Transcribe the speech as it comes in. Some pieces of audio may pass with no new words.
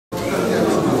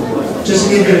Just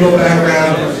to give you a little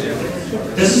background,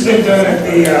 this has been done at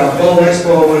the Bowl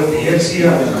Expo with the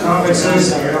NCF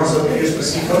conferences and also the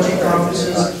USBC coaching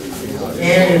conferences,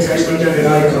 and it's actually done at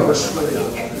iCoach.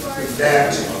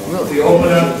 That we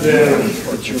open up the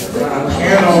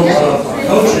panel of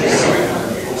coaches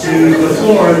to the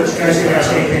floor that you guys can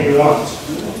ask anything you want.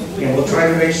 And we'll try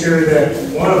to make sure that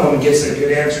one of them gets a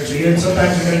good answer to you, and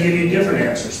sometimes we're going to give you different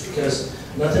answers because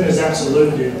nothing is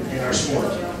absolute in our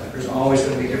sport. There's always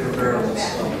going to be different variables.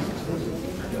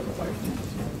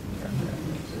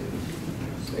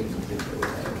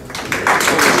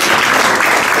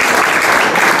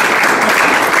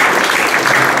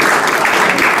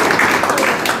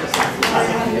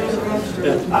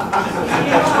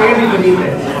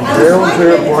 Daryl's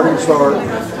here, Morning Star.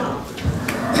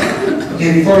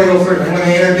 Okay, before we go further, I'm going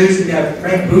to introduce, we got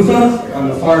Frank Buffa on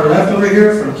the far left over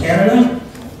here from Canada.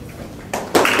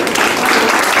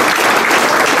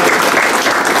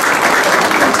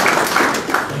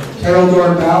 Carol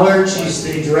Dorn-Ballard, she's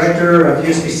the director of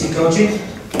USBC coaching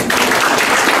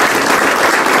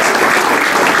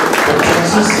from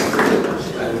Texas.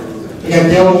 We got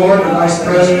Dale Ward, the vice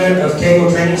president of Kegel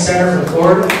Training Center from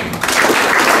Florida.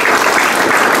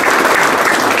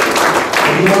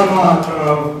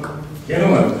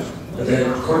 Finland, at the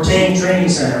Cortain Training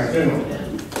Center in Finland.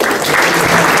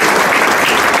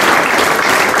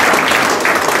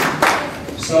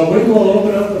 So we will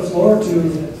open up the floor to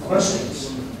questions.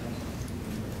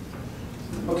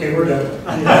 Okay, we're done.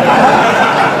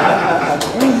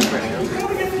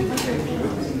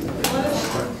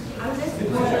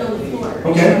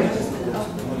 Okay.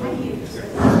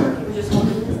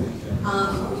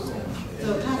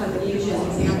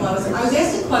 I was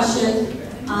asked a question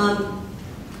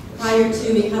prior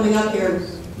to me coming up here.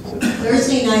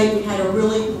 Thursday night we had a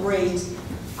really great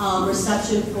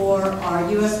reception for our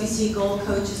USBC Gold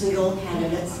coaches and Gold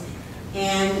candidates.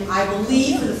 And I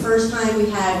believe for the first time we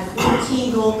had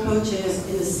 14 Gold coaches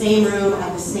in the same room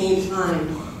at the same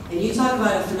time. And you talk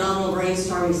about a phenomenal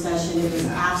brainstorming session. It was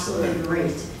absolutely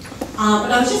great.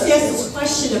 But I was just asked this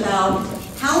question about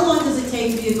how long does it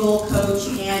take to be a Gold coach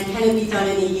and can it be done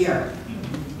in a year?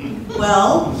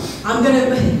 Well,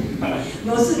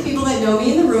 most of the people that know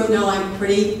me in the room know I'm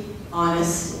pretty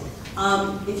honest.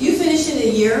 If you finish in a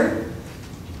year,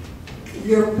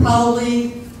 you're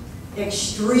probably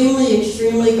extremely,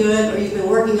 extremely good, or you've been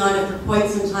working on it for quite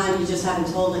some time, you just haven't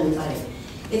told anybody.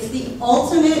 It's the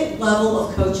ultimate level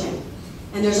of coaching.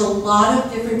 And there's a lot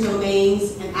of different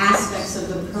domains and aspects of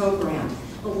the program.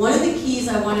 But one of the keys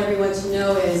I want everyone to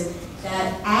know is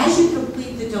that as you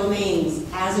complete the domains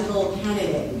as a Gold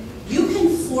candidate, you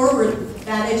can forward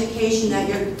that education that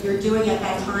you're doing at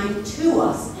that time to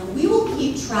us, and we will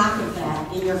keep track of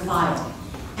that in your file.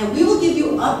 And we will give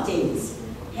you updates.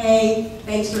 Hey,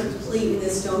 thanks for completing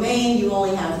this domain. You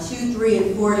only have 2, 3,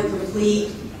 and 4 to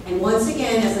complete. And once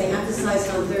again, as I emphasized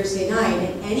on Thursday night,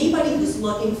 and anybody who's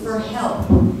looking for help,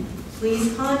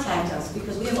 please contact us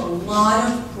because we have a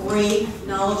lot of great,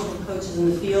 knowledgeable coaches in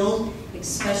the field,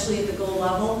 especially at the Gold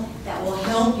level, that will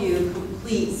help you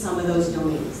complete some of those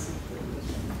domains.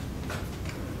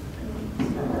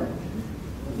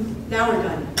 Now we're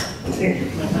done.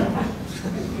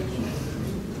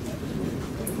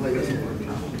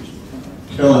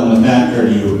 Carolyn, with that, are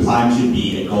you applying to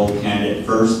be a Gold candidate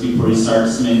first before you start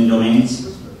submitting domains?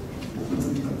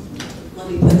 Let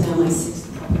me put down my 6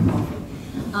 cup of coffee.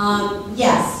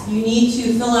 Yes, you need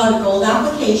to fill out a Gold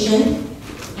application,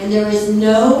 and there is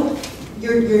no,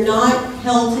 you're not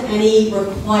held to any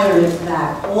requirement for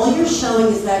that. All you're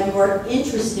showing is that you are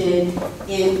interested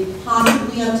in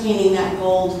possibly obtaining that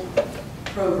Gold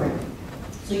program.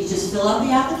 So you just fill out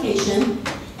the application,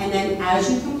 and then as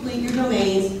you complete your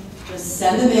domains, just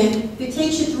send them in. If it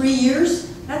takes you 3 years,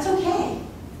 that's okay.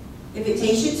 If it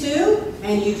takes you 2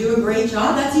 and you do a great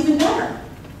job, that's even better.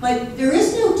 But there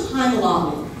is no time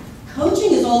allotment.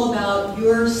 Coaching is all about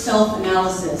your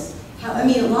self-analysis. I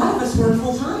mean, a lot of us work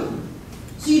full-time.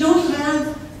 So you don't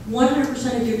have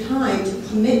 100% of your time to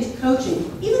commit to coaching,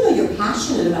 even though you're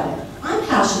passionate about it. I'm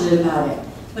passionate about it,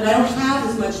 but I don't have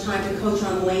as much time to coach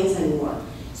on the lanes anymore.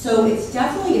 So it's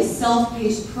definitely a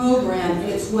self-paced program, and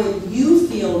it's when you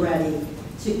feel ready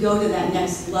to go to that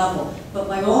next level. But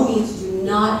by all means, do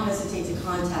not hesitate to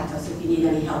contact us if you need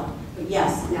any help. But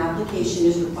yes, an application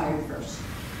is required first.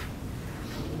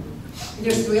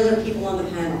 There's 3 other people on the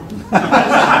panel.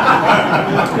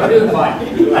 We're doing fine.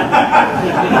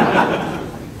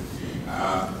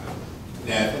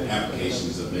 That application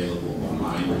is available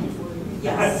online.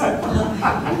 Yes.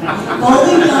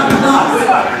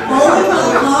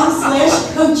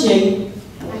 Bowling.com/coaching.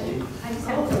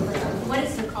 What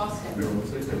is the cost of it?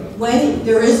 when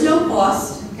there is no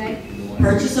cost, Okay.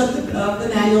 purchase of the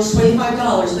manual is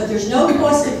 $25, but there's no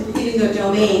cost of completing the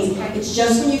domains. It's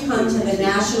just when you come to the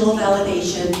national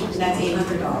validation, and that's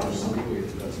 $800.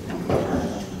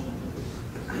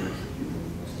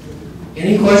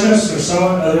 Any questions for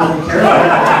someone other than Carol?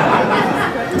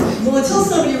 Well, until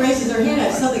somebody raises their hand, I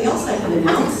have something else I can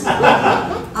announce.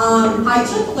 I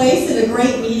took place in a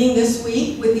great meeting this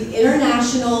week with the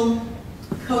International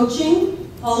Coaching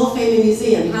Hall of Fame and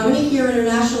Museum. How many here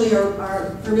internationally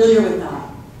are familiar with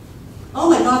that? Oh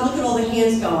my God, look at all the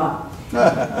hands go up.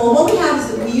 Well, what we have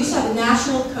is that we used to have a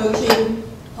National Coaching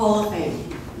Hall of Fame.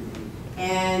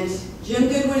 And Jim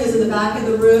Goodwin is in the back of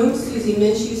the room, Susie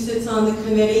Minshew sits on the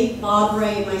committee, Bob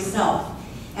Ray, and myself.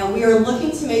 And we are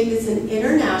looking to make this an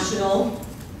international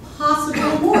possible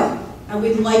award. And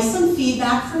we'd like some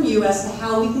feedback from you as to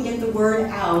how we can get the word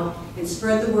out and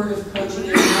spread the word of coaching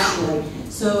internationally.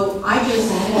 So I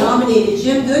just nominated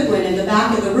Jim Goodwin in the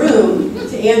back of the room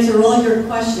to answer all your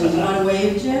questions. You want to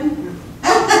wave, Jim?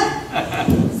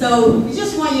 So we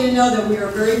just want you to know that we are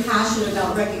very passionate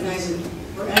about recognizing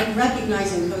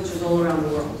coaches all around the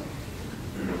world.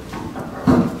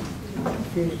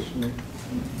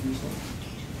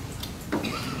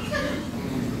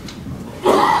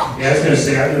 Yeah, I was going to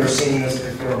say, I've never seen this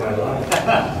before in my life.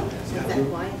 Is that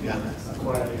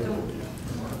quiet?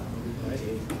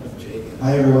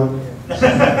 Hi everyone.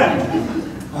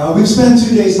 We've spent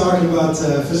 2 days talking about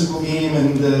physical game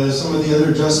and some of the other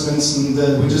adjustments, and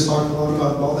we just talked a lot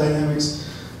about ball dynamics.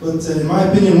 But in my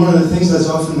opinion, one of the things that's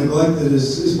often neglected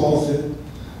is ball fit.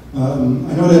 I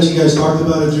know that you guys talked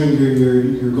about it during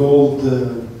your gold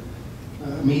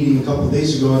meeting a couple of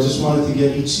days ago. I just wanted to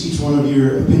get each one of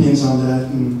your opinions on that.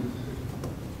 And,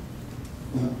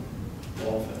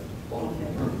 Ball fit.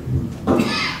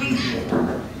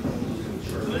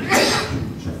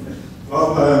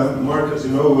 Well, Mark, as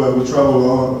you know, we travel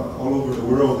all over the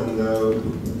world, and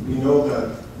we know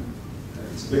that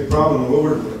it's a big problem all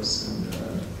over the place. And,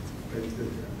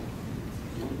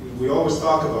 we always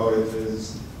talk about it.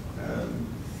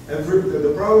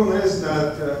 The problem is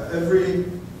that every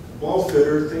ball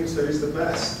fitter thinks that he's the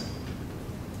best,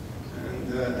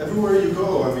 and everywhere you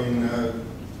go, I mean,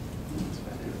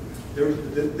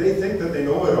 they think that they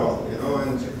know it all, you know,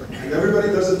 and everybody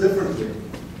does it differently.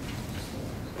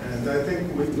 And I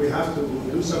think we have to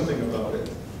do something about it.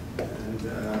 And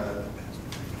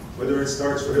whether it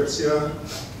starts for IPSIA,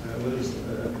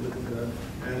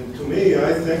 and to me,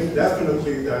 I think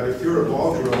definitely that if you're a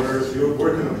ball driller, if you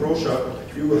work in a pro shop,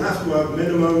 you will have to have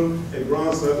minimum a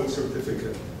bronze level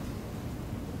certificate.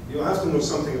 You have to know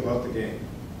something about the game.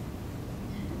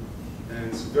 And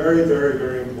it's very, very,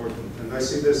 very important. And I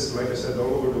see this, like I said,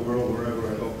 all over the world, wherever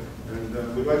I go. And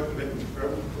we'd like to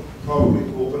probably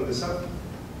to open this up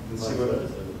and see what it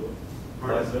is.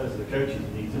 The coaches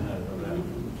need to know about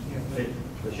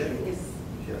it.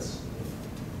 Yes.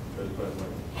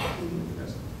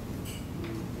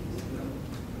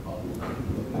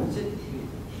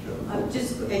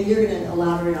 And you're going to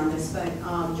elaborate on this, but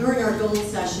during our gold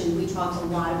session, we talked a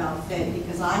lot about fit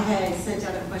because I had sent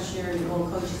out a questionnaire to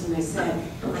gold coaches and I said,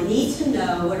 I need to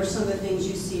know what are some of the things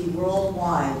you see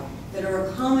worldwide that are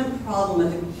a common problem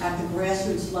at the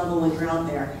grassroots level when you're out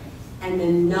there. And the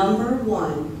number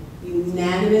one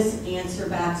unanimous answer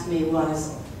back to me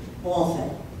was ball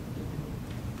fit.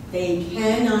 They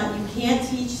cannot, you can't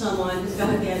teach someone who's got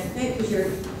a bad fit because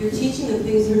you're teaching them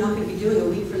things they're not going to be doing a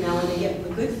week from now when they get a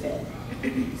good fit.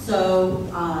 So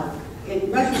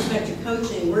in retrospect to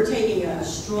coaching, we're taking a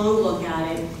strong look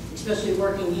at it, especially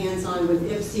working hands-on with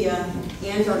IPSIA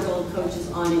and our gold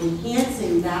coaches on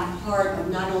enhancing that part of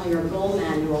not only our gold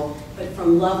manual, but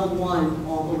from level 1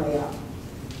 all the way up.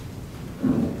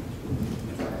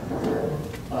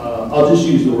 I'll just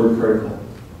use the word critical.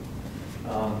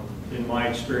 In my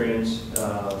experience,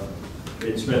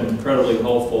 it's been incredibly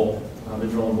helpful. I've been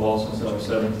drilling balls since I was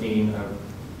 17. I've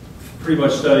pretty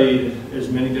much studied as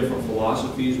many different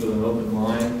philosophies with an open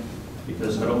mind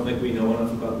because I don't think we know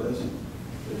enough about this.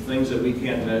 The things that we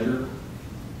can't measure.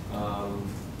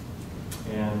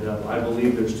 I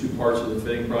believe there's two parts of the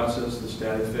fitting process, the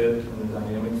static fit and the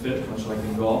dynamic fit, much like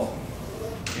in golf.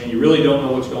 And you really don't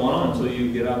know what's going on until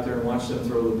you get out there and watch them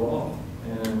throw the ball.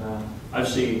 And I've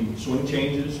seen swing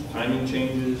changes, timing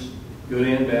changes, good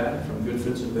and bad, from good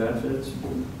fits and bad fits.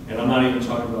 And I'm not even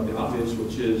talking about the obvious,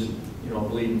 which is,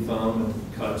 bleeding thumb and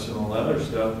cuts and all that other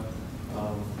stuff.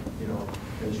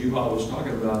 As Juha was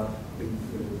talking about, the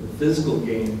physical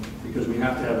game, because we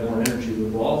have to have more energy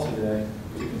with the ball today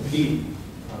to compete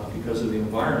because of the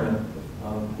environment.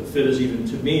 The fit is even,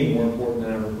 to me, more important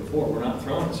than ever before. We're not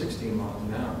throwing at 16 miles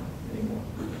an hour anymore.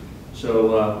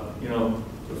 So,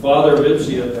 The father of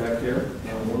Ipsia back there,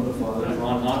 one of the fathers,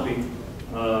 Ron Hoppy,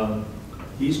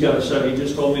 he's got a set. He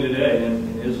just told me today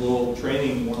in his little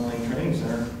training, one-lane training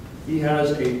center, he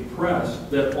has a press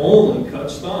that only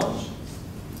cuts thumbs.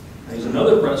 And he's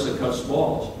another press that cuts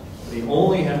balls. But he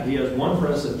has one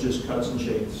press that just cuts and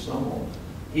shapes thumb hole.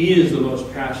 He is the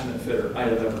most passionate fitter I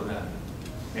have ever met.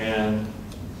 And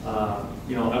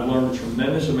you know, I've learned a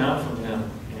tremendous amount from him,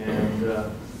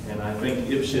 and I think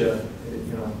Ipsia,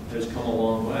 you know, has come a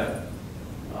long way.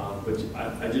 But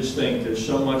I just think there's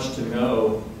so much to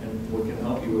know and what can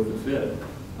help you with the fit,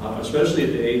 especially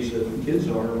at the age that the kids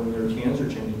are when their cans are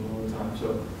changing all the time.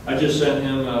 So I just sent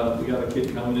him. We got a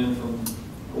kid coming in from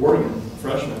Oregon, a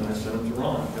freshman. I sent him to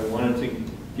Ron. I wanted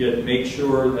to make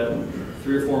sure that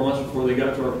 3 or 4 months before they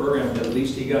got to our program, at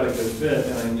least he got a good fit,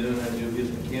 and I knew his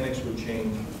mechanics would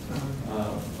change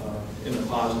in a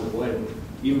positive way,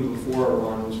 even before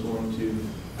Ron was going to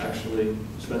actually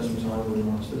spend some time with him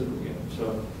on his physical game.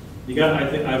 So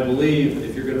I believe that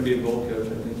if you're going to be a goal coach,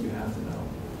 I think you have to know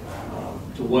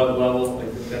to what level. I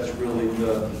think that's really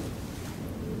the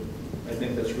thing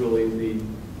that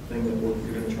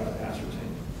you're going to try to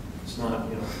ascertain. It's not,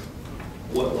 you know,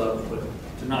 what level, but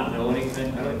to not know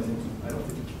anything, I don't think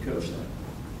you can coach that.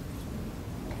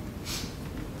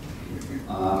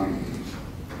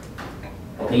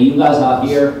 Okay, you guys are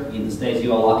here in the States.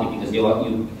 You are lucky because you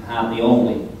have the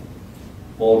only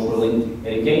ball drilling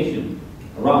education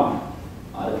around.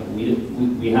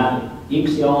 We have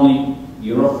Ipsia only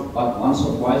Europe, but once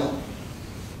or twice.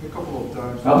 A couple of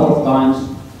times. Couple of times.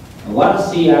 And what I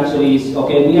see actually is,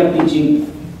 okay, we are teaching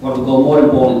what we call modern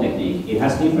bowling technique. It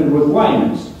has different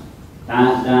requirements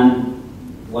than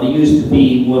what it used to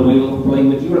be when we were playing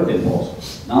with European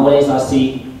balls. Nowadays I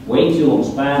see way too long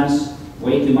spans,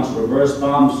 way too much reverse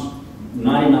thumbs,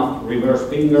 not enough reverse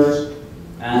fingers,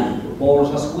 and the bowlers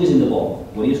are squeezing the ball.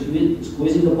 When you're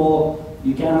squeezing the ball,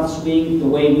 you cannot swing the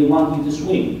way we want you to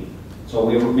swing. So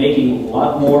we're making a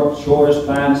lot more shorter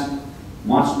spans,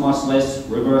 much less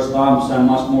reverse thumbs, and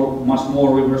much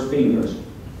more reverse fingers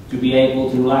to be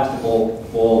able to relax the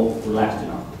ball relaxed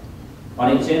enough.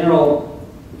 But in general,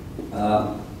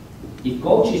 if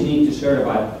coaches need to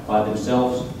certify by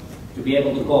themselves to be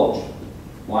able to coach,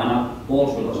 why not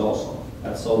ball drillers also?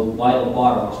 That's so vital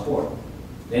part of our sport.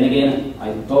 Then again,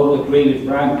 I totally agree with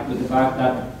Frank with the fact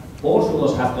that ball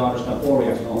drillers have to understand ball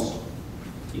reaction also.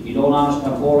 If you don't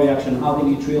understand ball reaction, how can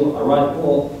you drill a right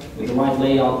ball with the right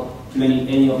layout to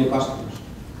any of your customers?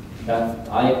 That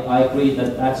I agree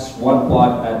that that's one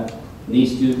part that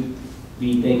needs to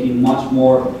be taken much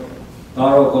more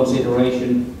thorough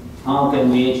consideration. How can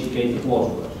we educate the ball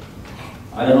drillers?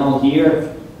 I don't know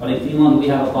here, but in Finland we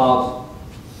have about,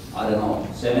 I don't know,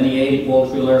 70, 80 ball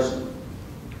drillers,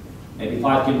 maybe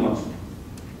 5 Finlands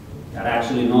that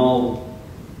actually know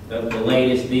the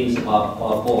latest things about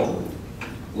ball drilling.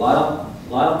 A lot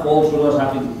of ball drillers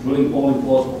have been drilling bowling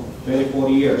balls for 30,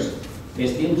 40 years. They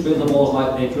still drill the balls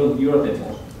like they drill European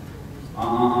balls.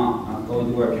 Not going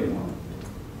to work anymore.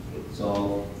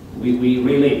 So we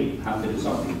really have to do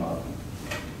something about it.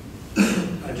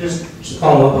 I just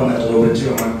follow up on that a little bit too,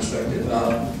 on my perspective.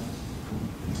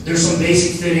 There's some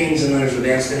basic fittings and then there's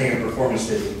advanced fitting and performance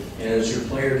fitting. And as your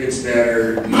player gets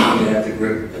better, you need to have the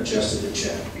grip adjusted in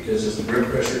check. Because as the grip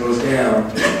pressure goes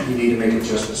down, you need to make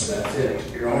adjustments to that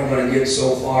fit. You're only going to get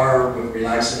so far with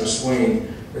relaxing a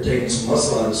swing or taking some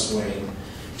muscle out of the swing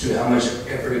to how much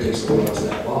effort it takes to hold onto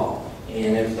that ball.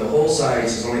 And if the whole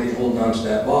size is only holding onto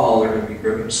that ball, they're going to be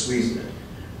gripping and squeezing it.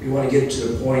 We want to get to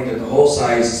the point that the whole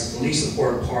size is the least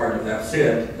important part of that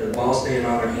fit, that the ball's staying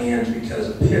on their hands because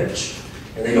of pitch.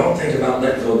 And they don't think about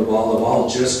letting go of the ball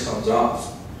just comes off.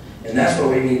 And that's what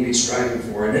we need to be striving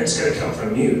for. And it's going to come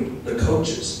from you, the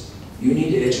coaches. You need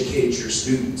to educate your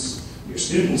students. Your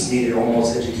students need to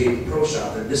almost educate the pro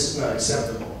shop that this is not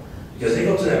acceptable. Because they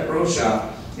go to that pro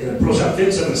shop, and the pro shop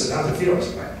fits them and says, how's it feel?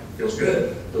 It's like, feels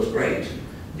good, feels great.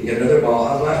 You get another ball,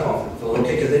 how's the last ball feel?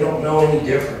 Okay, because they don't know any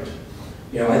different.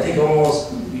 You know, I think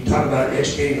almost, you talk about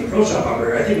educating the pro shop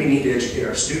operator, I think we need to educate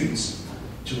our students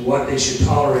to what they should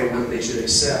tolerate, what they should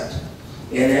accept.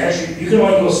 And as you can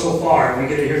only go so far, and we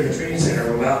get it here in the training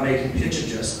center, without making pitch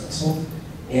adjustments.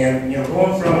 And, you know,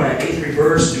 going from an 8th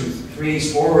reverse to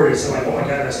 3/8 forward, it's like, oh my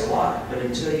God, that's a lot. But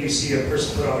until you see a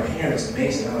person put on their hand, it's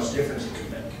amazing how much difference it can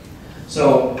make.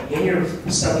 So, in your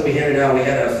stuff that we handed out, we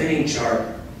had a fitting chart,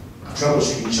 a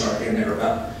troubleshooting chart in there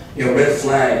about, you know, red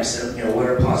flags, and, you know, what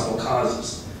are possible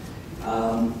causes.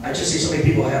 I just see so many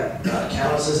people have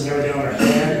calluses and everything on their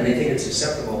hand, and they think it's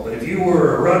acceptable. But if you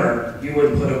were a runner, you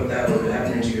wouldn't put up with that would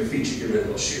happen to your feet. You get rid of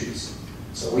those shoes.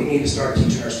 So we need to start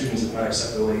teaching our students it's not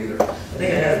acceptable either. I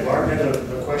think I had Barb had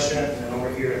a question, and over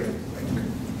here.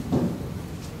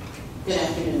 Good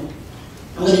afternoon.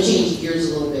 I'm going to change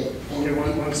gears a little bit. Okay,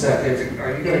 one second.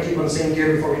 Are you going to keep on the same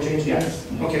gear before we change gears? Yes.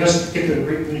 Okay, let's get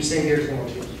the same gears and we'll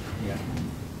change.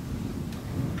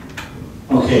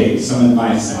 Okay, some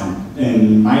advice then.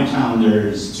 In my town,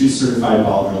 there's 2 certified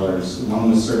ball drillers.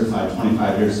 One was certified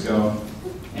 25 years ago,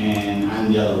 and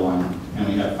I'm the other one. And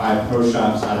we have 5 pro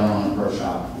shops. I don't own a pro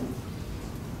shop.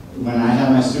 When I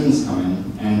have my students come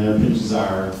in, and their pitches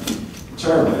are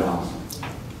terribly off,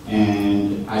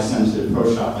 and I send them to the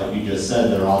pro shop, like you just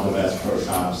said, they're all the best pro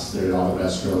shops, they're all the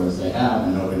best drillers they have,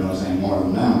 and nobody knows any more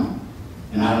than them.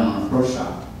 And I don't own a pro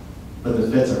shop. But the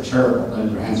fits are terrible,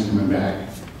 and their hands are coming back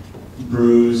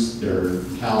bruised, they're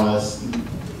callous.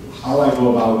 How do I go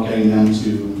about getting them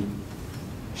to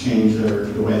change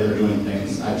the way they're doing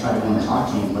things? I try to come and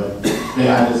talk to them, but they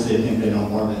obviously think they know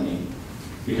more than me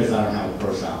because I don't have a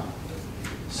pro shop.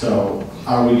 So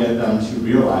how do we get them to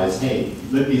realize, hey,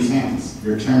 lift these hands.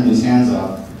 You're turning these hands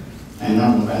up, and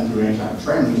none of them went through any type of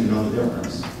training to know the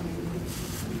difference.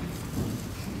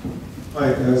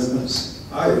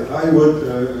 I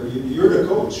would, you're the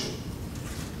coach.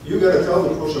 You gotta tell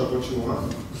the pro shop what you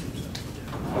want.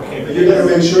 Okay, And you gotta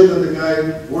make sure that the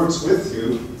guy works with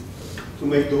you to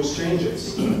make those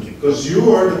changes. Because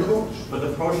you are the coach. But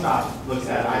the pro shop looks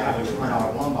at, I have a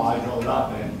 $200 one ball, I drilled it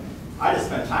up, and I just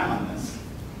spent time on this.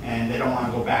 And they don't want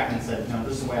to go back and say, you know,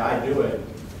 this is the way I do it.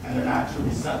 And they're not too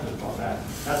receptive about that.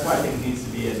 That's why I think it needs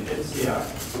to be an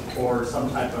IPSIA or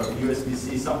some type of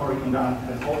USBC, somewhere we come down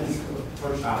and hold these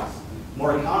pro shops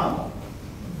more accountable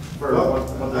for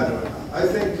what they're doing. I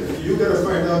think you gotta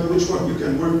find out which one you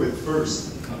can work with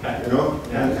first. Okay. You know,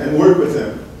 Yeah. and work with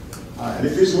them. And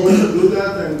if he's willing to do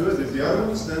that, then good. If the other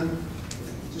ones, then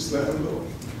just let them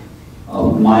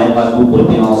go. My advice would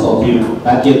be also to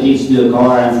back your kids to the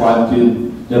car and drive to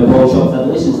the pro shop that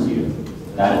listens to you,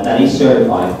 that is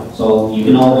certified. So you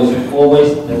can always,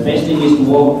 the best thing is to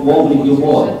walk with your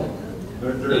boy.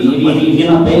 If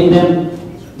you're not paying them,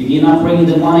 if you're not bringing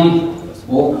the money,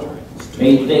 well,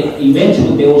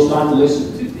 eventually they will start to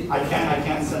listen. I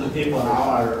can't send the people an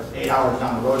hour, 8 hours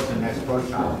down the road to the next pro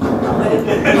shop. But if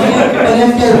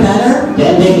they're better,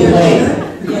 Then they can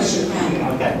play. yes, you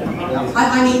can. Okay.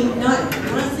 I mean,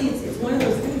 honestly, it's one of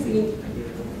those things,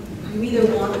 you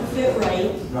either want to fit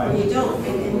right, or you don't.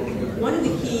 And one of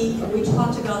the key, and we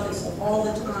talked about this all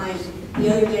the time, the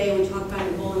other day, we talked about it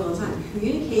in bowling all the time,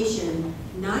 communication,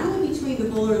 not only between the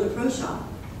bowler and the pro shop,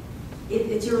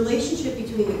 it's a relationship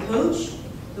between the coach,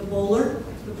 the bowler,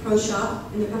 the pro shop,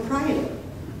 and the proprietor.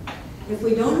 If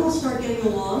we don't all start getting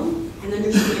along and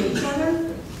understand each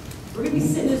other, we're going to be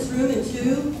sitting in this room in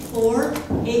 2, 4,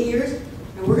 8 years,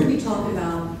 and we're going to be talking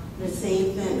about the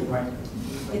same thing. Right.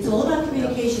 It's all about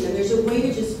communication, and there's a way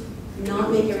to just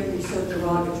not make everything so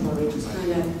derogatory, just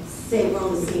kind of say we're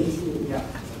on the same team. Yeah.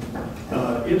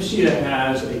 IPSIA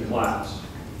has a class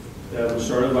that was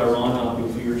started by Ron Hoppe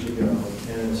a few years ago,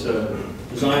 and it's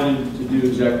designed to do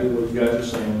exactly what you guys are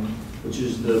saying, which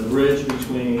is the bridge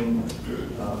between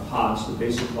HOTS, the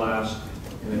basic class,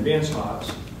 and advanced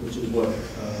HOTS, which is what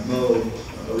Mo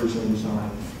originally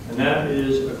designed. And that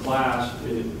is a class,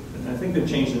 and I think they've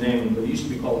changed the name, but it used to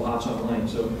be called HOTS on Lane.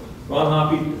 So Ron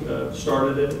Hoppe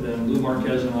started it, then Lou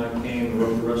Marquez and I came and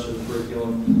wrote the rest of the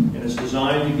curriculum, and it's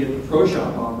designed to get the pro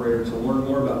shop operator to learn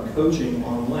more about coaching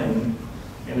on lane,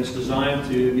 and it's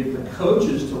designed to get the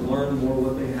coaches to learn more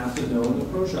what they have to know in the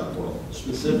pro shop world,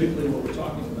 specifically what we're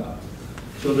talking about.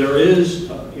 So there is,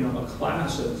 a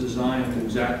class that's designed to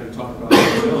exactly talk about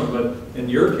what we're doing. But in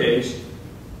your case,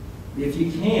 if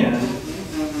you can,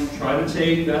 try to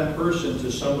take that person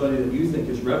to somebody that you think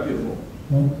is reputable.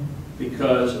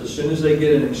 Because as soon as they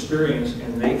get an experience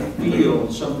and they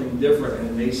feel something different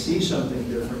and they see something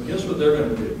different, guess what they're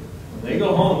going to do? When they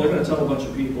go home, they're going to tell a bunch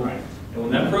of people. Right. And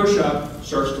when that pro shop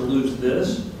starts to lose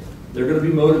this, they're going to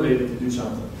be motivated to do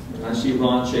something. And I see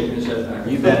Ron shaking his head back.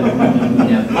 You bet.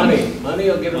 Yeah, money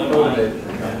will give them motivated.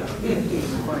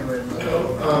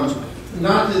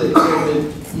 Not to the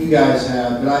extent that you guys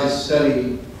have, but I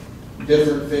study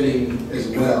different fitting as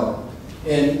well.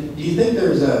 And do you think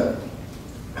there's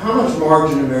how much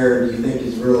margin of error do you think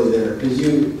is really there? Because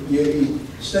you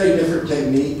study different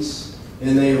techniques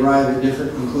and they arrive at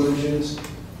different conclusions.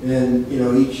 And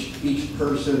each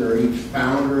person or each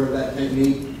founder of that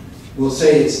technique will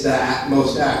say it's the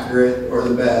most accurate or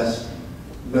the best,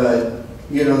 but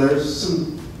there's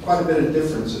quite a bit of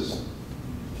differences.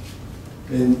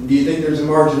 And do you think there's a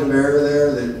margin of error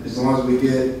there that as long as we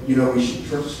get, we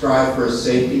should strive for a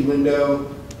safety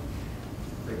window?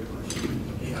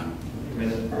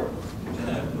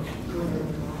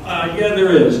 Yeah,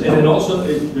 there is, and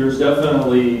there's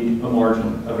definitely a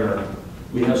margin of error.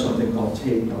 We have something called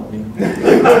tape, don't we?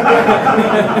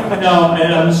 No,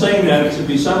 and I'm saying that to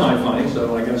be semi-funny,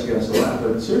 so I guess you guys will laugh.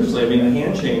 But seriously, I mean, the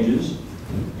hand changes,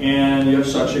 and you have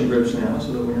suction grips now,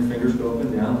 so that when your fingers go up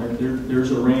and down,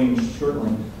 there's a range,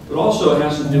 certainly. But also it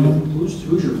has to do with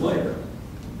who's your player.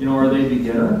 You know, are they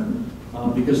beginner?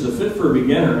 Because the fit for a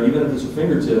beginner, even if it's a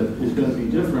fingertip, is going to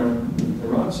be different, as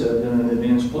Rod said, than an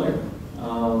advanced player.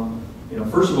 You know,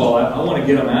 first of all, I want to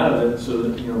get them out of it so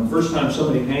that, you know, the first time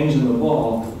somebody hangs in the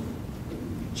ball,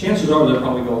 chances are they're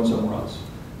probably going somewhere else.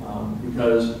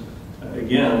 Because,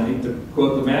 again, I hate to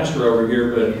quote the master over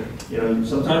here, but, you know,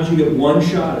 sometimes you get one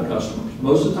shot at customers.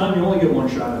 Most of the time, you only get one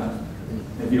shot at them.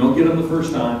 If you don't get them the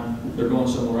first time, they're going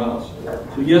somewhere else.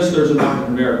 So yes, there's a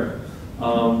mountain barrier.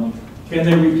 Can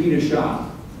they repeat a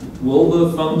shot? Will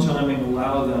the thumb timing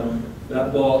allow them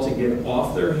that ball to get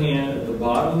off their hand at the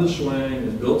bottom of the swing,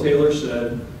 as Bill Taylor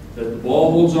said, that the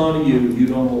ball holds on to you, you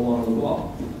don't hold on to the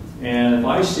ball. And if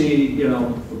I see, you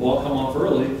know, the ball come off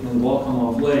early and the ball come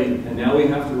off late, and now we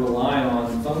have to rely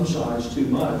on thumb size too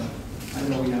much, I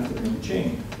know we have to make a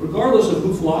change, regardless of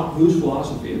whose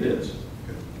philosophy it is.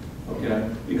 Okay,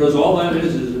 because all that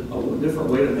is a different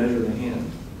way to measure the hand.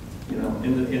 You know,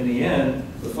 in the end,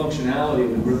 the functionality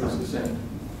of the grip is the same.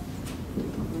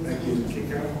 Thank you.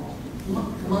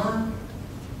 My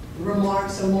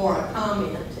remarks are more a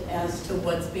comment as to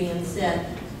what's being said.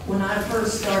 When I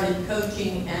first started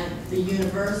coaching at the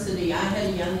university, I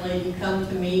had a young lady come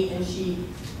to me and she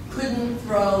couldn't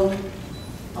throw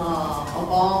a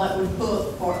ball that would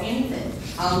hook or anything.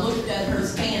 I looked at her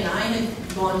stand. I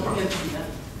had gone to IPSA,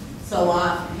 so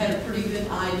I had a pretty good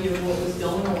idea of what was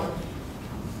going on.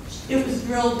 It was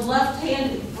drilled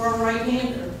left-handed for a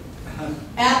right-hander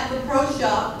at the pro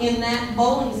shop in that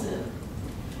bowling center.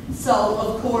 So,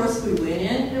 of course, we went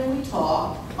in and we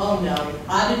talked. Oh, no,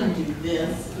 I didn't do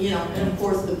this. You know, and, of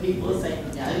course, the people are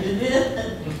saying, yeah, you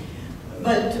did.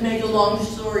 But to make a long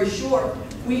story short,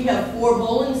 we have 4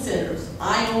 bowling centers.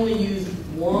 I only used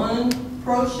 1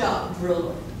 pro shop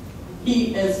driller.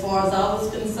 As far as I was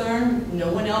concerned,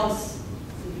 no one else.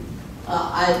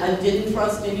 I didn't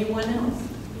trust anyone else.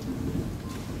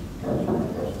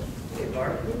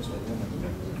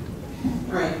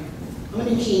 All right, I'm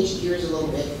going to change gears a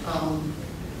little bit.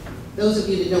 Those of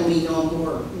you that know me know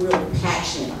I'm real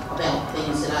passionate about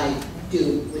things that I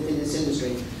do within this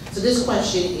industry. So this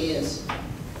question is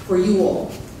for you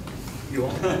all. You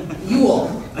all? You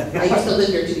all. I used to live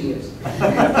here 2 years.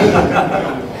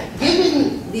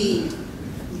 Given the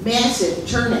massive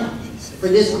turnout for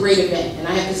this great event, and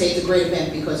I have to say it's a great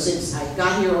event because since I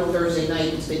got here on Thursday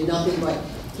night, it's been nothing but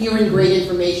hearing great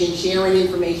information, sharing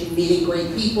information, meeting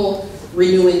great people,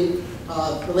 renewing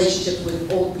relationships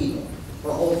with old people,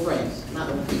 or old friends, not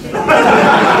old people.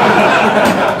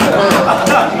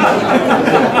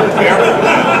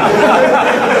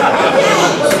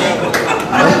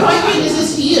 My question is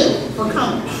this to you, for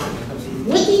comments.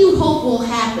 What do you hope will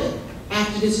happen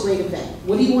after this great event?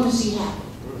 What do you want to see happen?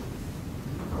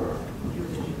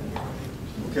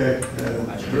 Okay,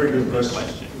 very good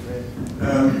question.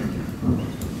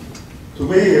 To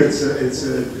me, it's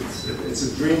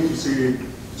a dream to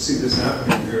see this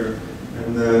happening here.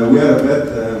 And we had a bet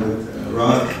with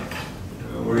Rod,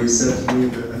 where he said to me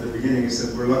that at the beginning, he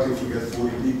said, "We're lucky if we get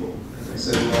 40 people." And I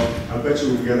said, "Well, I bet you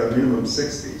we get a minimum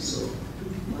 60." So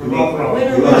we lost Rod.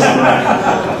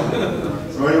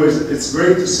 So, anyways, it's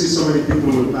great to see so many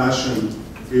people with passion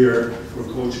here for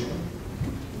coaching.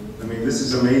 I mean, this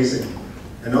is amazing.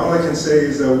 And all I can say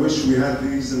is I wish we had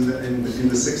these in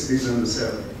the 60s and the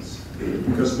 70s,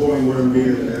 because bowling wouldn't be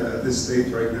at this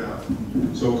state right now.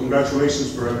 So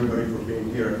congratulations for everybody for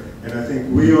being here. And I think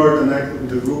we are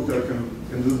the group that can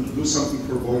do something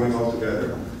for bowling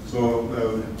altogether. So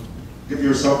give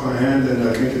yourself a hand, and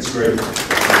I think it's great.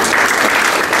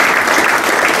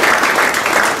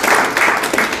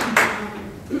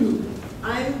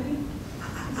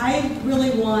 I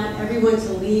really want everyone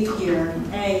to leave here.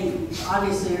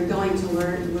 Obviously you're going to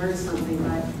learn something,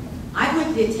 but I'd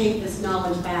like to take this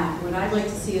knowledge back. What I'd like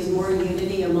to see is more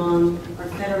unity among our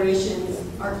federations,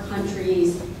 our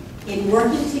countries, in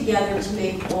working together to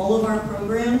make all of our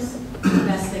programs the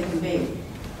best they can be.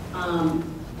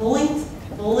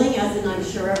 Bowling, as in I'm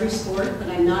sure every sport, but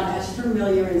I'm not as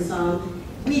familiar in some,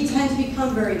 we tend to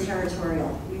become very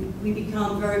territorial. We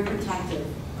become very protective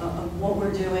of what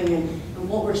we're doing and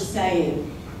what we're saying.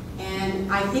 And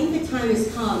I think the time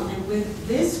has come, and with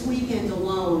this weekend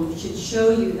alone should show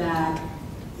you that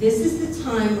this is the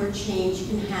time where change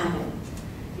can happen.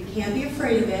 You can't be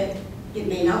afraid of it. It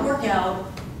may not work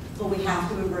out, but we have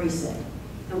to embrace it.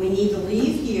 And we need to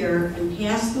leave here and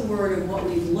pass the word of what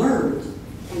we've learned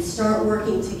and start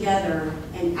working together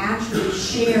and actually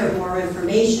share more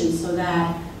information so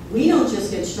that we don't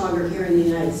just get stronger here in the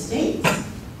United States,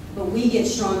 but we get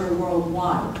stronger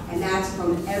worldwide. And that's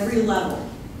from every level,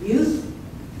 youth,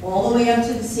 all the way up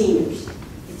to the seniors.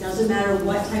 It doesn't matter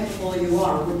what type of bowler you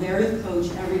are. We're there to coach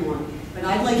everyone. But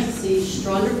I'd like to see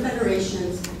stronger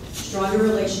federations, stronger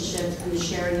relationships, and the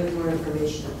sharing of more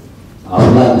information. I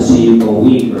would like to see you go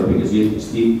weaker because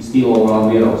you steal all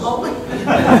our medals. Oh my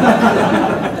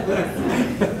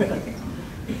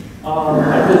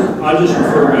I just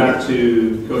refer back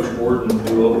to Coach Borden,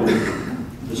 who opened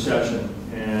the session,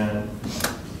 and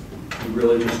he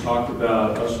really just talked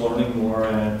about us learning more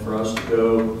and for us to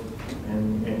go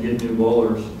and get new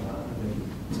bowlers. I think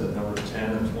it's at number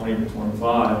 10 or 20 or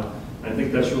 25. I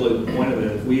think that's really the point of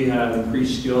it. If we have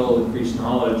increased skill, increased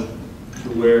knowledge, to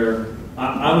where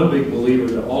I'm a big believer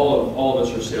that all of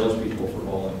us are salespeople for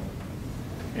bowling.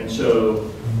 And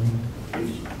so if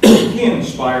you can't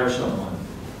inspire someone,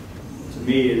 to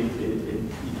me,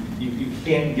 you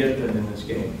can't get them in this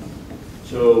game.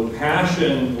 So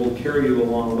passion will carry you a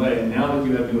long way. And now that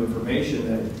you have new information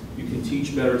that you can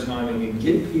teach better timing and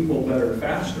get people better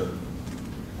faster,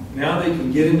 now they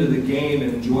can get into the game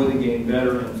and enjoy the game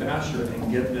better and faster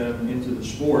and get them into the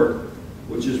sport,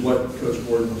 which is what Coach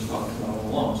Borden was talking about all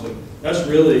along. So that's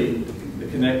really the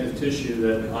connective tissue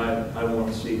that I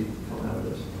want to see come out of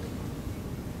this.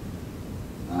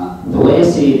 The way I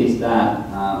see it is that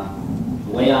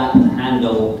the way I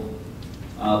handle,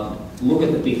 look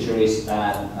at the picture is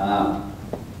that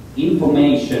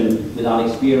information without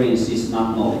experience is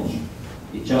not knowledge.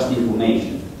 It's just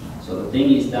information. So the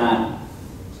thing is that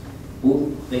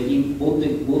put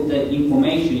the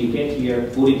information you get here,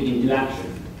 put it into action.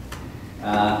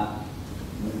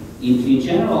 In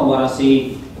general, what I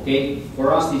see, okay,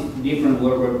 for us it's different.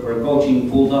 We're coaching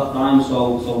full time,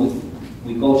 so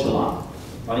we coach a lot.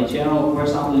 But in general, for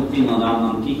example, in Finland,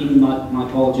 I'm kicking my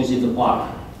coaches in the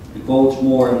park. We coach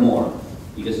more and more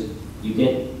because you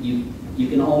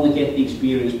can only get the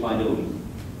experience by doing.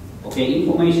 Okay,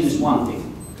 information is one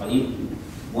thing, but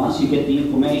once you get the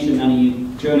information and you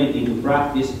turn it into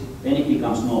practice, then it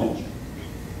becomes knowledge.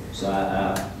 So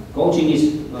coaching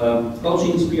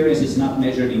experience is not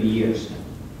measured in years;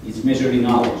 it's measured in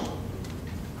hours.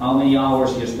 How many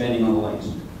hours you're spending on the legs?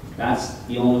 That's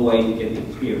the only way to get the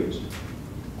experience.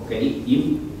 Okay,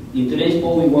 in today's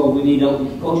bowling world,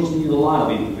 coaches need a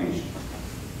lot of information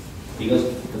because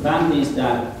the fact is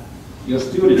that your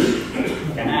students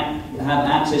can have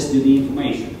access to the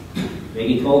information.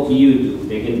 They can go to YouTube,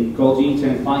 they can go to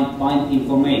internet, find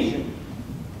information.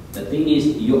 The thing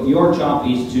is, your job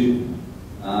is to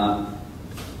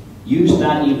use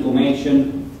that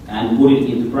information and put it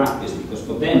into practice, because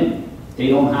for them, they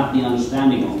don't have the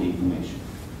understanding of the information.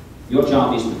 Your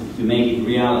job is to make it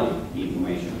reality, the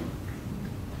information.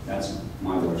 That's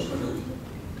my words.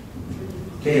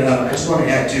 Okay, I just want to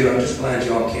add too, I'm just glad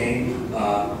you all came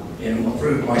and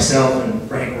proved myself and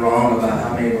Frank wrong about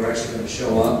how many were actually going to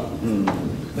show up.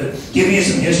 But giving you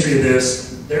some history of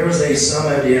this, there was a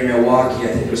summit in Milwaukee, I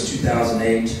think it was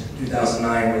 2008,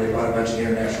 2009, where they brought a bunch of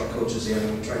international coaches in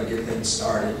and tried to get things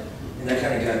started. And that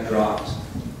kind of got dropped.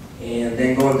 And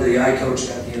then going to the iCoach,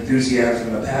 got the enthusiasm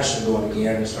and the passion going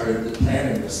again and started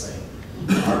planning this thing.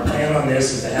 Our plan on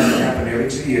this is to have it happen every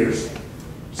 2 years.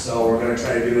 So we're going to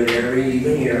try to do it every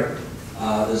even year.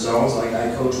 The zones, like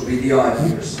iCoach, will be the odd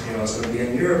years. You know, it's going to be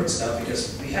in Europe and stuff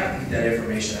because we have to get that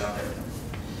information out there.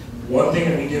 One thing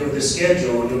that we did with this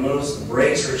schedule, you'll notice the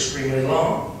breaks are extremely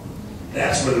long.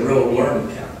 That's where the real learning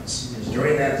happens. Is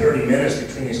during that 30 minutes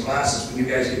between these classes when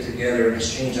you guys get together and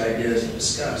exchange ideas and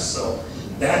discuss. So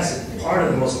that's part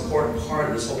of the most important part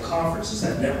of this whole conference is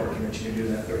that networking that you can do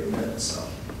in that 30 minutes. So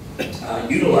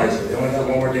utilize it. We only got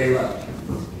one more day left.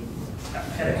 I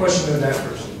had a question in that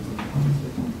person.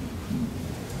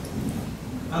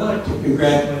 I'd like to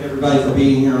congratulate everybody for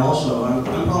being here also. I'm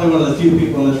probably one of the few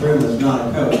people in this room that's not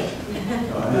a coach.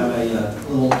 So I have a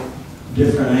little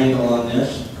different angle on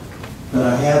this. But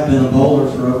I have been a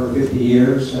bowler for over 50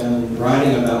 years and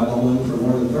writing about bowling for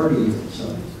more than 30 years. So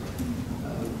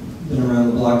I've been around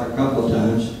the block a couple of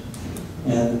times.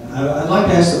 And I'd like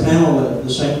to ask the panel the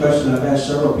same question I've asked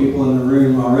several people in the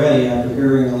room already after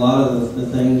hearing a lot of the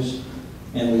things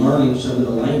and learning some of the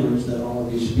language that all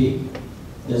of you speak.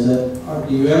 Is that,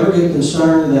 do you ever get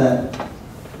concerned that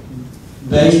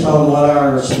based on what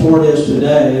our sport is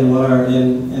today and what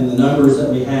and the numbers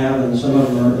that we have, and some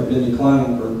of them have been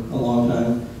declining for a long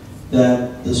time,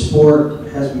 that the sport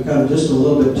has become just a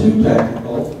little bit too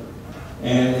technical?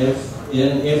 And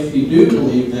if you do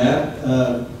believe that,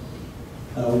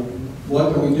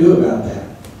 what can we do about that?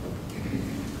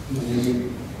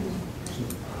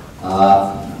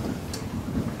 I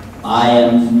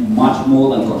am much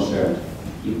more than concerned.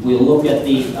 If we look at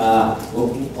the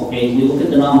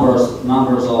numbers of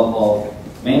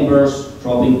members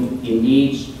dropping in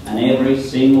each and every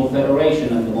single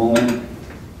federation at the moment,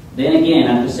 then again,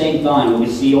 at the same time, we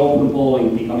see open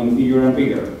bowling becoming bigger and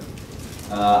bigger.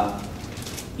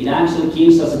 It actually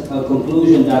gives us a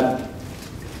conclusion that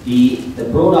the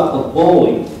product of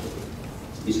bowling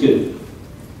is good.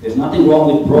 There's nothing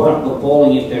wrong with product of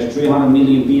bowling if there's 300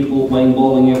 million people playing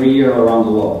bowling every year around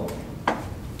the world.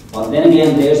 But then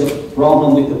again, there's a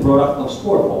problem with the product of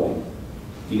sport bowling,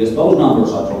 because those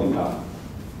numbers are dropping down.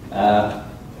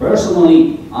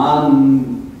 Personally,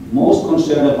 I'm most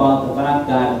concerned about the fact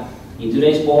that in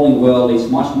today's bowling world, it's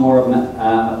much more of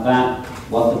a fact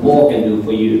what the ball can do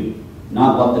for you,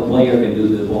 not what the player can do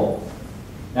to the ball.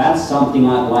 That's something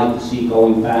I'd like to see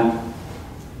going back,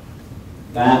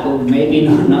 or maybe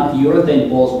not urethane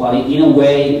balls, but in a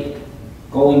way,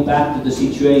 going back to the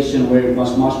situation where it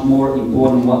was much more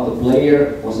important what the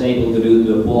player was able to do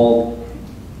to the ball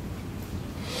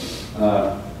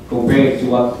compared to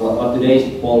what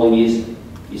today's bowling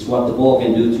is what the ball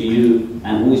can do to you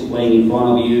and who is playing in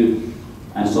front of you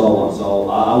and so on. So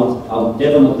I would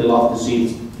definitely love to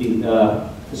see the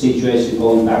situation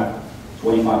going back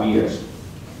 25 years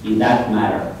in that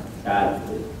matter. That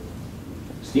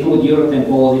still with urethane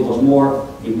balls, it was more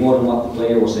important what the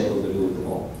player was able to do with the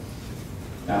ball.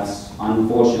 That's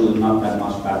unfortunately not that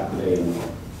much back today anymore.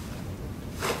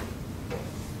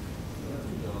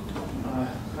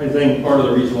 I think part of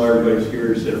the reason why everybody's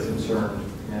here is they're concerned,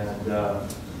 and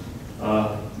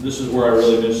this is where I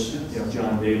really miss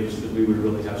John Davis, because we would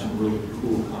really have some really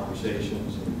cool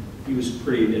conversations. And he was a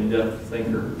pretty in-depth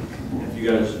thinker, and if you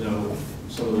guys know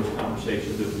some of those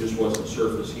conversations, it just wasn't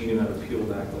surface. He knew how to peel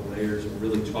back the layers and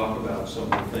really talk about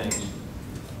some of the things,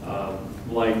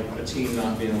 like a team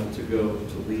not being able to go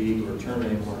to league or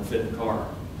tournament anymore and fit in a car,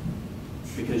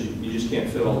 because you just can't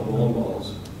fit all the bowling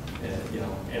balls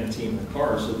and a team in the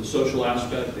car. So the social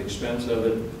aspect, the expense of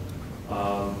it,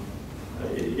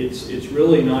 it's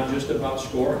really not just about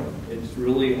scoring. It's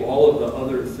really all of the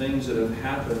other things that have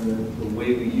happened, the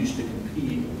way we used to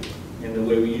compete and the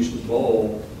way we used to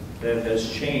bowl, that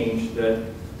has changed.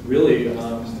 That really,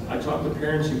 I talk to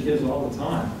parents and kids all the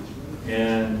time,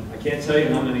 and I can't tell you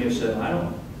how many have said,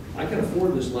 I can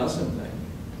afford this lesson thing.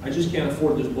 I just can't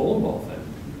afford this bowling ball thing.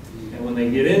 And when they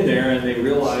get in there and they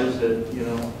realize that,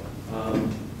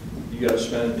 you got to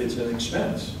spend, it's an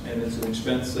expense, and it's an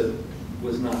expense that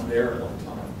was not there at one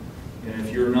time. And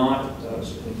if you're not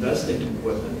investing in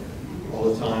equipment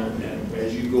all the time, and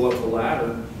as you go up the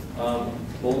ladder,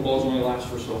 bowling balls only last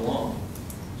for so long.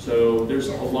 So there's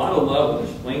a lot of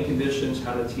levels, playing conditions,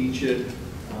 how to teach it.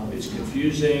 It's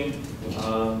confusing,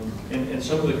 and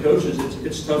some of the coaches,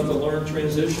 it's tough to learn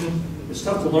transition. It's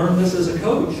tough to learn this as a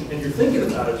coach, and you're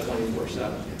thinking about it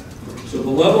 24/7. So the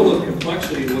level of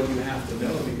complexity of what you have to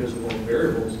know because of all the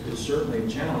variables is certainly a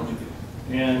challenge.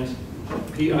 And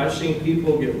I've seen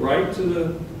people get right to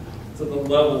the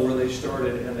level where they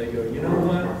started, and they go, you know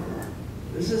what,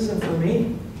 this isn't for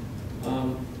me.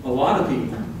 A lot of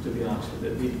people, to be honest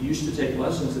with you, used to take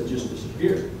lessons that just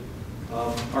disappeared.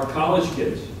 Our college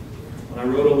kids, when I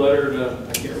wrote a letter to,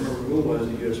 I can't remember who it was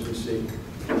at USBC,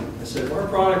 I said, if our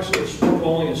products of sport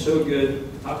bowling is so good,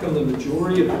 how come the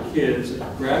majority of the kids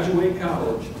that graduate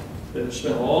college that have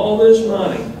spent all this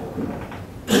money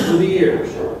over the years,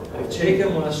 they've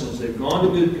taken lessons, they've gone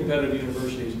to good competitive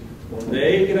universities, when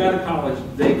they get out of college,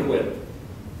 they quit.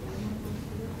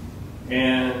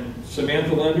 And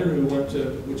Samantha Lender, who went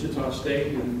to Wichita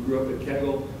State, who grew up at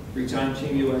Kegel, 3-time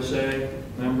Team USA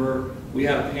member, we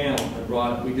had a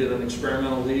panel. We did an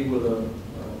experimental league with the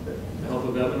help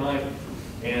of Ebonite,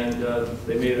 and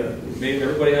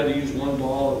everybody had to use one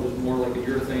ball. It was more like a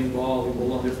urethane ball. We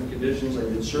bowled on different conditions. I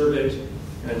did surveys,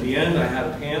 and at the end, I had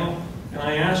a panel, and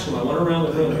I asked them. I went around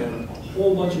the room, and a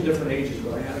whole bunch of different ages,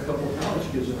 but I had a couple of college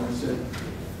kids, and I said,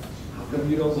 "How come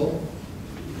you don't bowl?"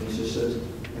 And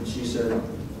she said,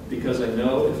 "Because I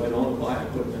know if I don't apply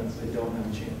equipment, I don't have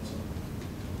a chance."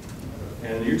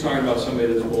 And you're talking about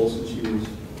somebody that's bowled since she was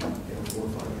 4 or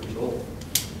 5 years old.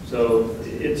 So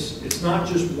it's not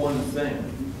just one thing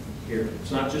here.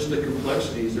 It's not just the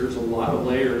complexities. There's a lot of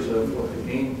layers of what the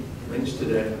game brings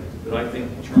today that I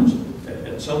think in terms of,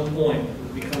 at some point,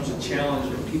 becomes a challenge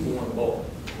that people want to bowl.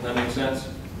 Does that make sense?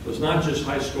 So it's not just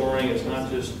high scoring. It's not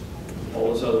just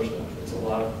all this other stuff. It's a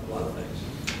lot of things.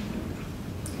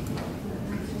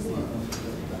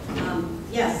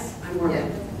 Yes, I'm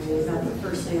Morgan. Is that the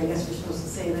first thing I guess we're supposed to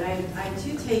say? But I have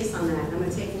two takes on that. I'm going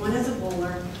to take one as a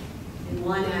bowler and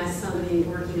one as somebody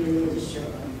working in the industry.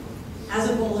 As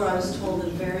a bowler, I was told a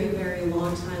very, very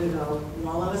long time ago,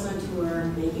 while I was on tour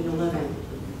making a living,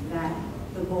 that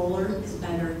the bowler is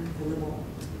better than the bowl.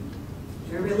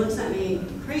 Everybody looks at me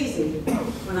crazy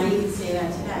when I even say that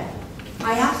today.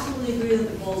 I absolutely agree that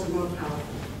the bowls are more powerful.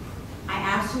 I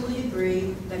absolutely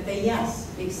agree that they,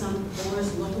 yes, make some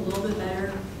bowlers look a little bit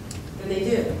better than they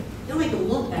do. They don't make them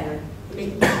look better, they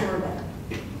make them score better.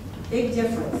 Big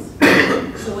difference.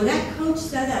 So when that coach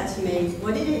said that to me,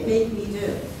 what did it make me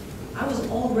do? I was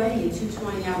already a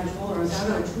 220 average bowler. I was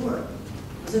out on tour.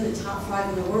 I was in the top 5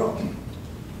 in the world.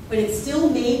 But it still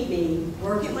made me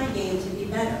work at my game to be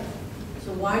better.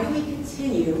 So why do we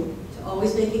continue to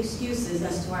always make excuses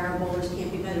as to why our bowlers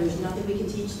can't be better? There's nothing we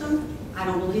can teach them? I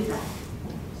don't believe that.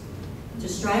 To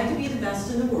strive to be the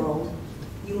best in the world,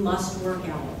 you must work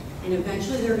at it. And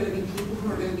eventually there are going to be people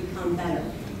who are going to become better.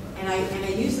 And I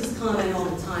use this comment all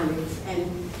the time,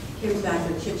 and Kim's back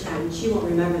there chit-chatting, she won't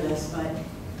remember this, but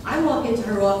I walk into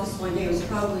her office one day, it was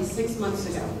probably 6 months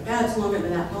ago. That's longer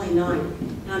than that, probably 9.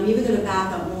 And I'm even going to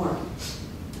back up more.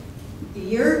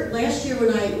 Last year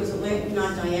when I was,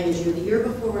 not Diana's year, the year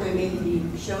before when I made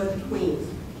the show at the Queens,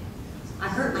 I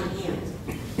hurt my hand.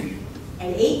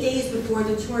 And 8 days before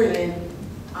the tournament,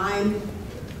 I'm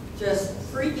just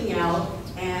freaking out,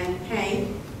 and Hank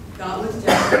got with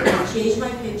Jeff, and I changed my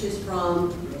pitches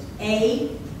from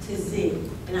A to Z.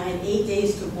 And I had 8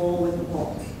 days to bowl with the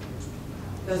ball.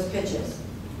 Those pitches.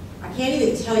 I can't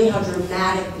even tell you how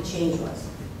dramatic the change was.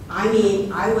 I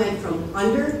mean, I went from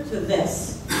under to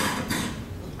this.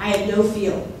 I had no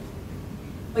feel.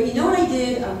 But you know what I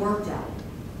did? I worked out.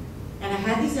 And I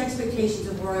had these expectations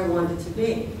of where I wanted to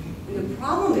be. And the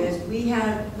problem is we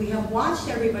have watched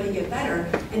everybody get better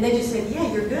and they just said,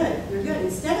 yeah, you're good, you're good.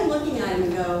 Instead of looking at them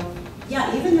and go,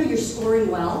 yeah, even though you're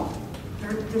scoring well,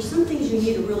 there's some things you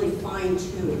need to really fine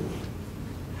tune.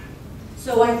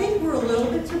 So I think we're a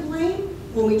little bit to blame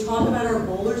when we talk about our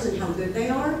bowlers and how good they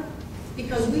are,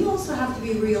 because we also have to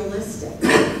be realistic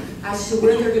as to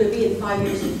where they're going to be in 5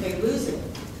 years if they lose it.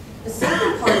 The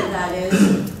second part of that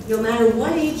is, no matter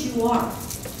what age you are,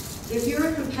 if you're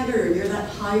a competitor and you're that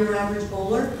higher average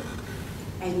bowler,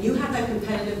 and you have that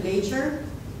competitive nature,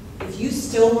 if you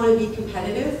still want to be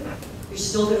competitive, you're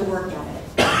still going to work at it.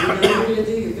 You know what you're going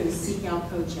to do? You're going to seek out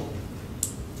coaching.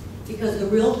 Because the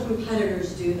real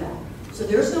competitors do that. So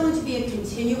there's going to be a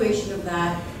continuation of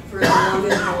that for as long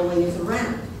as bowling is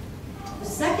around. The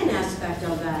second aspect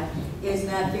of that is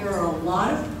that there are a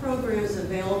lot of programs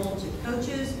available to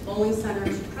coaches, bowling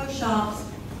centers, pro shops,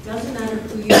 doesn't matter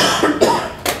who you are,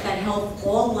 that help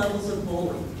all levels of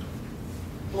bowling.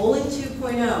 Bowling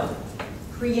 2.0,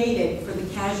 created for the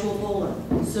casual bowler.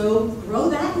 So grow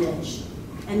that niche,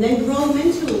 and then grow them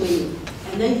into the league,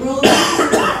 and then grow them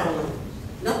into the bowling.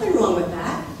 Nothing wrong with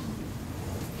that.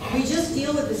 We just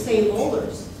deal with the same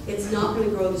bowlers. It's not going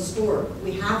to grow the sport.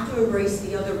 We have to embrace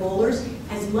the other bowlers,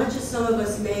 as much as some of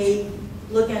us may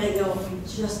look at it and go, I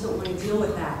just don't want to deal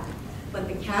with that. But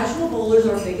the casual bowlers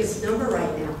are our biggest number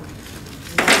right now.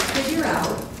 Let's figure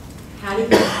out how to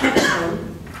catch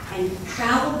them and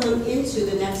travel them into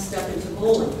the next step into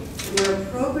bowling. And there are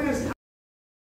programs